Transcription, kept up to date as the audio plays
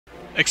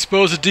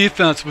Expose the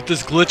defense with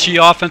this glitchy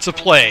offensive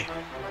play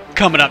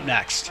coming up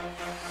next.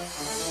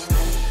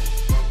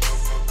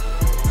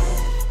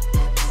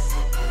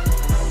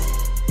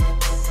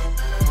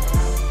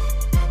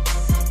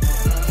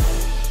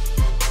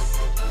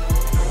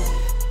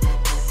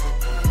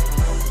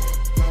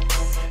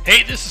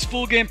 Hey, this is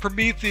Full Game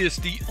Prometheus,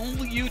 the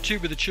only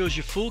YouTuber that shows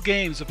you full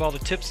games of all the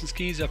tips and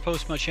schemes I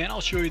post on my channel.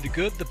 I'll show you the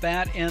good, the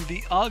bad, and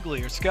the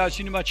ugly. So guys,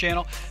 you new to my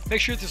channel,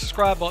 make sure to hit the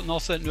subscribe button and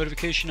also that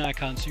notification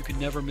icon so you can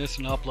never miss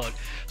an upload.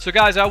 So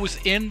guys, I was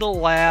in the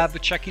lab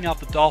checking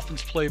out the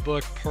Dolphins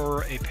playbook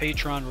per a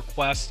Patreon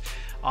request.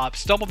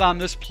 Stumbled on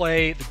this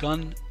play, the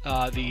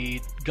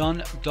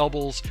gun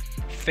doubles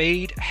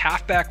fade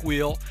halfback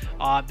wheel.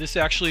 This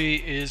actually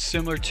is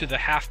similar to the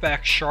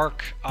halfback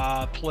shark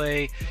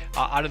play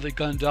out of the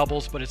gun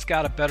doubles, but it's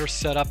got a better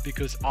setup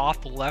because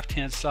off the left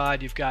hand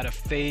side you've got a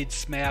fade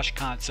smash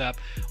concept,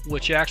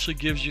 which actually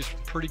gives you some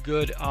pretty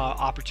good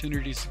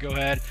opportunities to go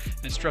ahead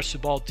and stretch the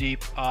ball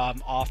deep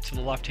off to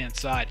the left hand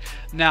side.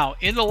 Now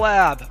in the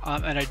lab,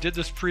 and I did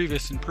this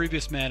in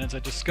previous Maddens, I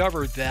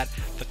discovered that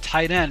the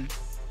tight end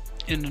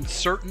in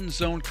certain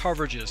zone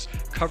coverages,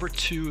 cover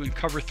 2 and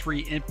cover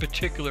 3 in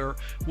particular,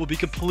 will be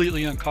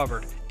completely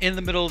uncovered in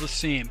the middle of the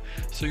seam.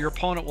 So your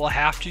opponent will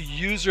have to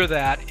user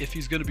that if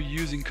he's going to be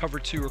using cover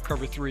 2 or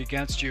cover 3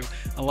 against you,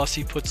 unless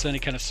he puts any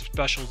kind of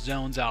special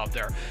zones out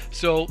there.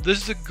 So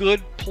this is a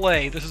good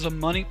play. This is a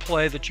money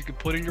play that you can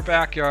put in your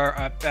back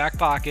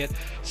pocket,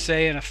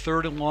 say in a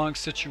 3rd and long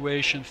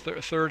situation,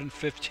 3rd and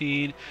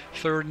 15,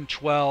 3rd and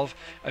 12.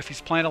 If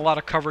he's playing a lot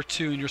of cover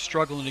 2 and you're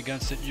struggling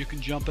against it, you can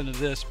jump into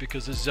this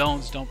because the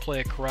zones don't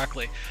play it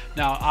correctly.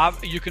 Now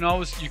you can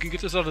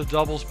get this out of the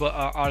doubles, but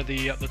out of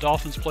the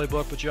Dolphins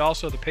playbook, but you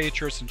also have the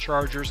Patriots and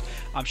Chargers.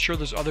 I'm sure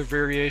there's other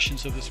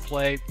variations of this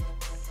play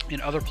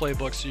in other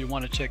playbooks, so you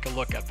want to take a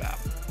look at that.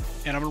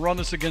 And I'm going to run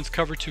this against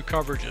cover 2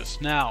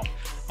 coverages. Now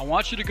I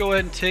want you to go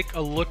ahead and take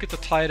a look at the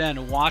tight end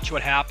and watch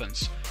what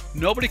happens.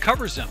 Nobody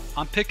covers him.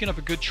 I'm picking up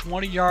a good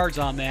 20 yards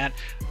on that.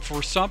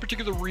 For some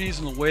particular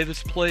reason, the way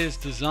this play is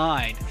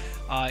designed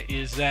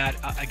is that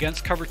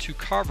against cover 2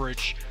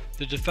 coverage,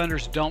 the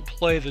defenders don't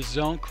play the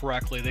zone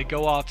correctly. They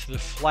go out to the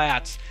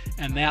flats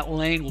and that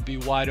lane will be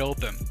wide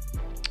open.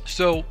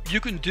 So you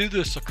can do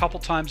this a couple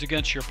times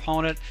against your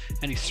opponent.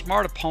 Any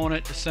smart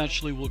opponent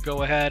essentially will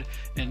go ahead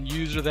and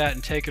use that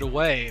and take it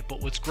away.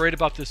 But what's great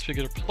about this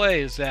particular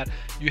play is that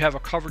you have a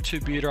cover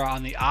 2 beater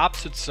on the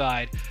opposite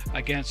side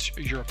against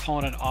your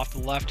opponent off the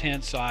left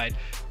hand side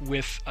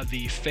with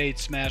the fade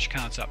smash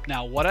concept.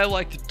 Now what I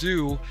like to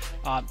do,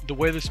 the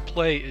way this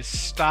play is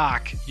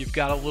stock, you've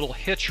got a little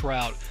hitch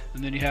route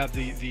and then you have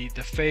the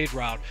fade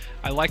route.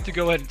 I like to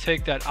go ahead and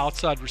take that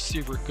outside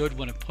receiver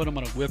Goodwin and put him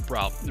on a whip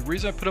route. The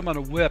reason I put him on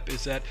a whip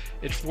is that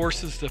it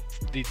forces the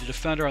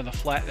defender on the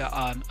flat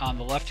on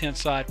the left hand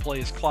side play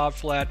his cloud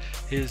flat,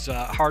 his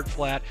hard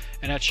flat,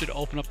 and that should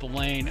open up the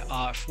lane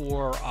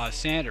for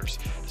Sanders.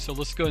 So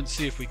let's go ahead and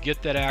see if we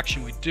get that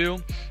action. We do.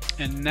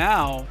 And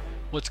now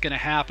what's going to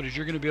happen is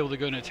you're going to be able to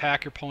go and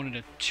attack your opponent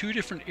in 2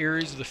 different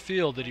areas of the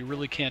field that he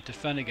really can't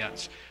defend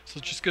against. So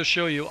it's just going to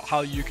show you how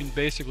you can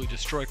basically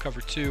destroy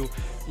cover 2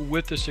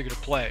 with this particular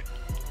play.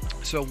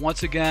 So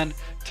once again,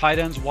 tight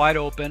end's wide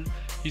open.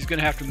 He's going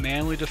to have to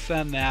manually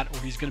defend that, or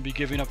he's going to be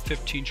giving up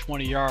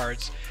 15-20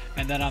 yards.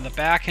 And then on the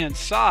backhand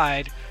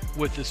side,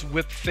 with this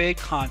whip fade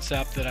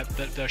concept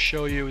that I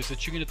show you, is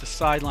that you can hit the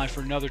sideline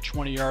for another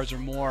 20 yards or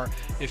more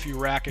if you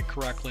rack it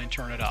correctly and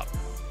turn it up.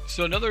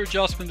 So another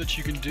adjustment that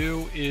you can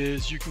do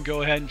is you can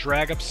go ahead and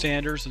drag up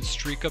Sanders and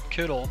streak up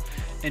Kittle,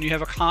 and you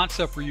have a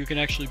concept where you can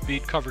actually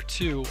beat cover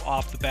 2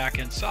 off the back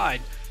end side.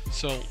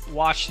 So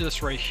watch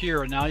this right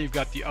here, and now you've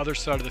got the other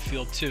side of the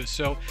field too.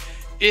 So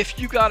if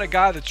you got a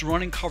guy that's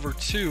running cover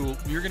 2,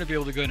 you're going to be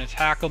able to go and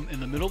attack him in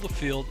the middle of the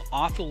field,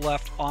 off the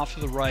left, off to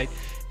the right,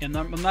 and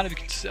I'm not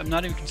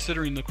even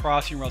considering the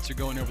crossing routes that are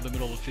going over the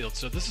middle of the field.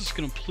 So this is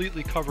going to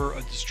completely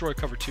destroy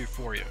cover 2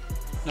 for you.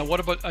 Now what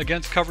about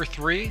against cover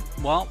 3?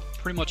 Well,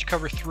 pretty much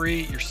cover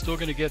 3, you're still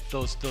going to get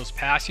those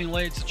passing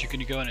lanes that you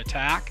can go and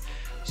attack.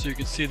 So you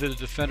can see that the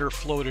defender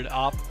floated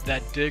up.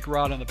 That dig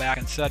route on the back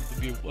and side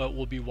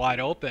will be wide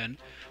open.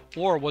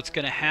 Or what's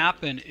going to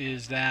happen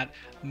is that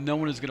no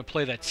one is going to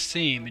play that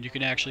seam, and you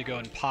can actually go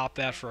and pop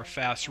that for a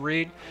fast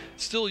read.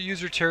 Still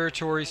user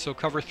territory, so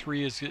cover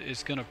 3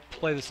 is going to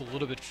play this a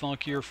little bit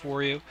funkier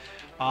for you.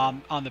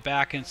 On the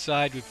back end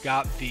side, we've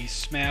got the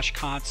smash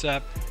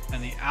concept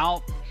and the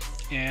out,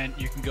 and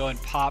you can go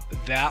and pop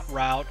that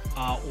route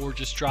or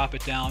just drop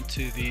it down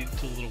to the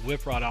little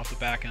whip route off the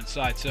back end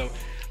side. So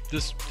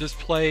this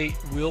play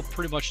will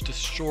pretty much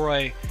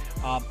destroy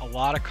a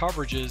lot of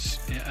coverages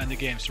in the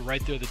game. So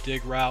right there, the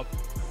dig route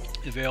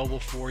available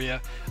for you.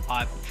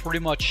 Pretty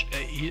much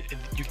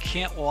you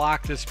can't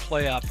lock this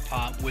play up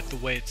with the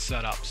way it's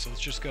set up. So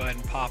let's just go ahead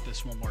and pop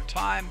this one more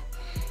time.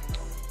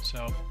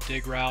 So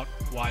dig route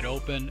wide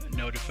open,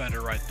 no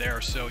defender right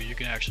there, so you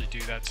can actually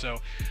do that.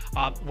 So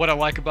what I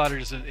like about it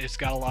is that it's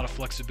got a lot of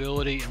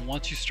flexibility, and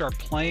once you start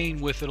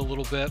playing with it a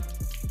little bit,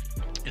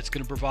 it's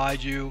going to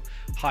provide you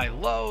high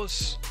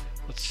lows,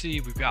 Let's see,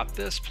 we've got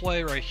this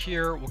play right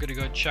here. We're going to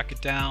go and check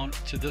it down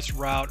to this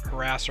route,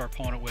 harass our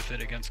opponent with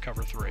it against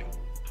cover 3.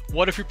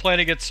 What if you're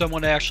playing against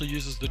someone that actually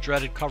uses the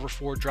dreaded cover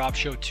 4 drop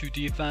show 2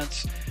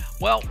 defense?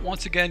 Well,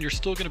 once again, you're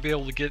still going to be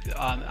able to get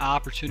an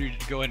opportunity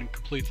to go ahead and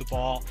complete the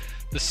ball.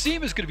 The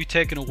seam is going to be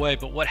taken away,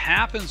 but what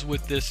happens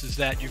with this is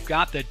that you've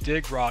got that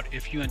dig route.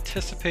 If you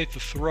anticipate the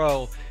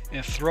throw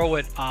and throw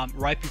it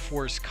right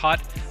before it's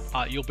cut,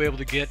 you'll be able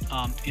to get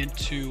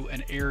into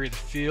an area of the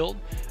field.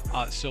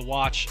 So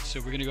watch. So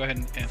we're going to go ahead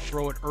and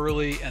throw it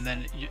early, and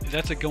then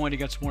that's going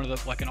against one of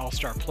the, like an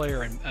all-star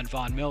player and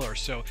Von Miller,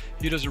 so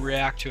he doesn't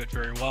react to it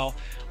very well.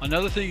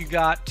 Another thing you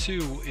got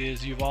too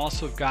is you've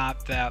also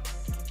got that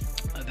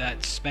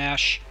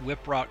smash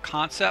whip route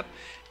concept.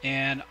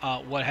 And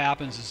what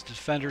happens is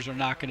defenders are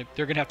not going to,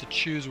 they're going to have to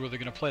choose whether they're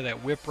going to play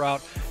that whip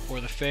route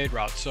or the fade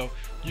route. So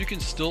you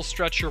can still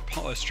stretch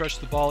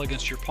the ball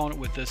against your opponent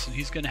with this, and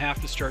he's going to have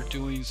to start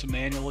doing some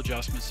manual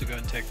adjustments to go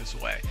ahead and take this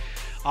away.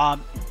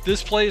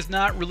 This play is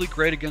not really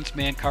great against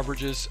man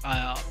coverages,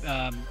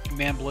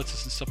 man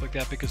blitzes and stuff like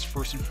that, because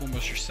first and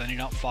foremost you're sending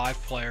out 5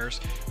 players,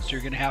 so you're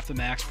going to have to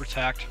max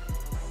protect.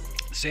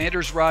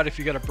 Sanders' route, if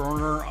you got a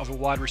burner of a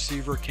wide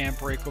receiver, can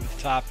break over the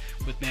top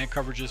with man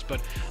coverages,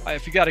 but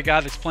if you got a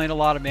guy that's playing a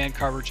lot of man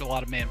coverage, a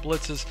lot of man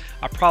blitzes,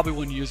 I probably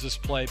wouldn't use this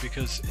play,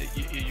 because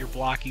you're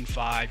blocking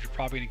 5. You're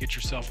probably going to get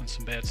yourself in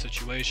some bad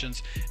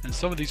situations, and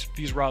some of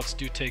these routes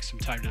do take some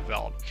time to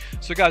develop.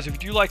 So guys, if you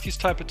do like these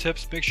type of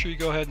tips, make sure you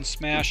go ahead and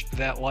smash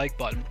that like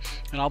button,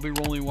 and I'll be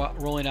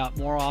rolling out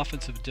more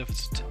offensive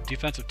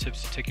defensive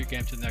tips to take your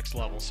game to the next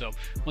level. So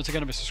once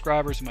again, to my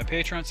subscribers and my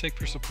patrons, thank you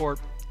for your support,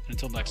 and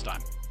until next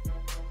time.